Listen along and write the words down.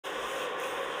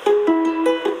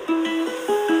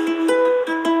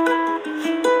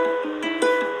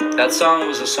That song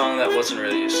was a song that wasn't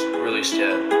released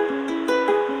yet.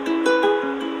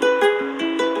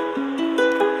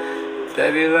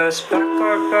 Baby, let's pack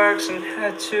our bags and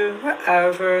head to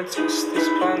wherever. Twist these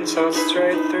plans out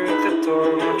straight through the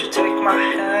door. Won't you take my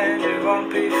hand? It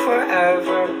won't be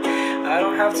forever. I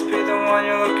don't have to be the one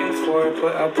you're looking for,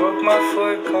 but I broke my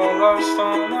foot, got lost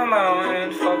on a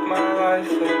mountain. Fuck my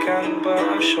life again, but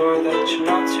I'm sure that you're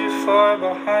not too far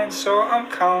behind, so I'm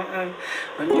counting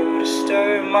on you to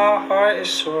stay. My heart is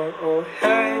sore. Oh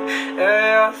hey,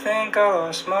 hey, I think I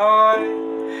lost my way.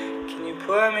 Can you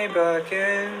put me back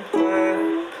in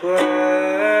place?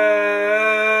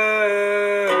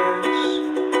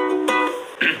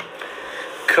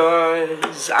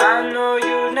 Cause I know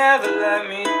you never let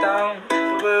me down,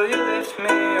 but will you lift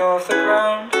me off the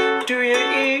ground? Do you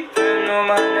even know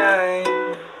my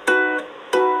name?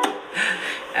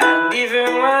 And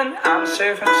even when I'm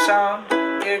safe and sound,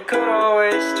 it could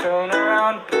always turn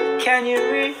around. But can you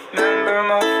remember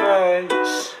my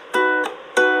face?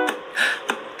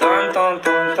 Dun dun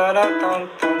dun da da dun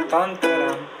dun dun da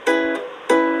dun.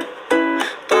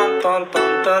 Dun dun dun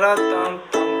da da dun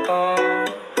dun dun.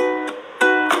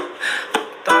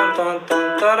 Dun dun dun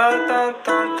da da dun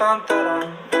dun dun da dun.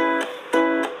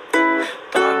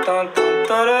 Dun dun dun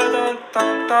da da dun dun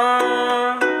dun.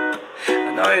 I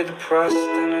know you're depressed,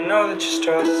 and I know that you're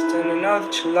stressed, and I know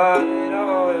that you lie to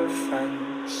all your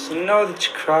friends. I know that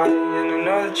you cry, and I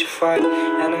know that you fight,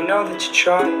 and I know that you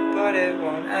try, but it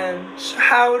won't end. So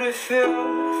how would it feel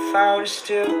if I were to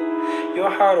steal your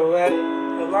heart away,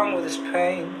 along with this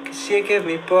pain? Cause you give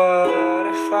me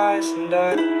butterflies, and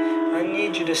I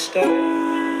need you to stay.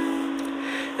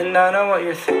 And I know what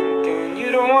you're thinking,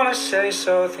 you don't wanna say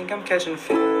so, think I'm catching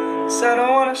feelings. I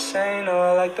don't wanna say no,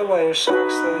 I like the way your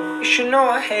socks look. You should know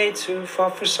I hate to fall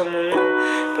for someone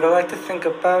new, but I like to think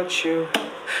about you.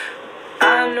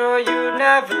 I know you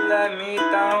never let me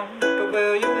down, but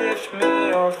will you lift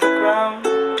me off the ground?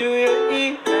 Do you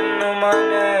even know my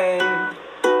name?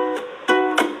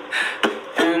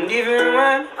 And even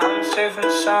when I'm safe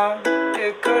and sound,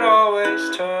 it could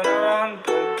always turn around.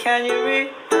 But can you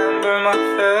remember my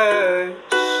face?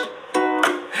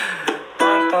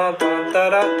 Dun dun dun da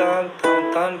da dun dun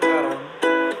dun da dun.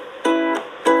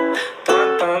 Dun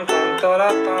dun dun da da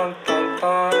dun dun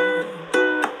dun.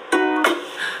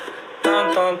 Dun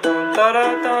dun dun da da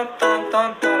dun dun dun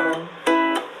da dun.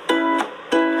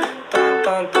 Dun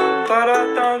dun dun.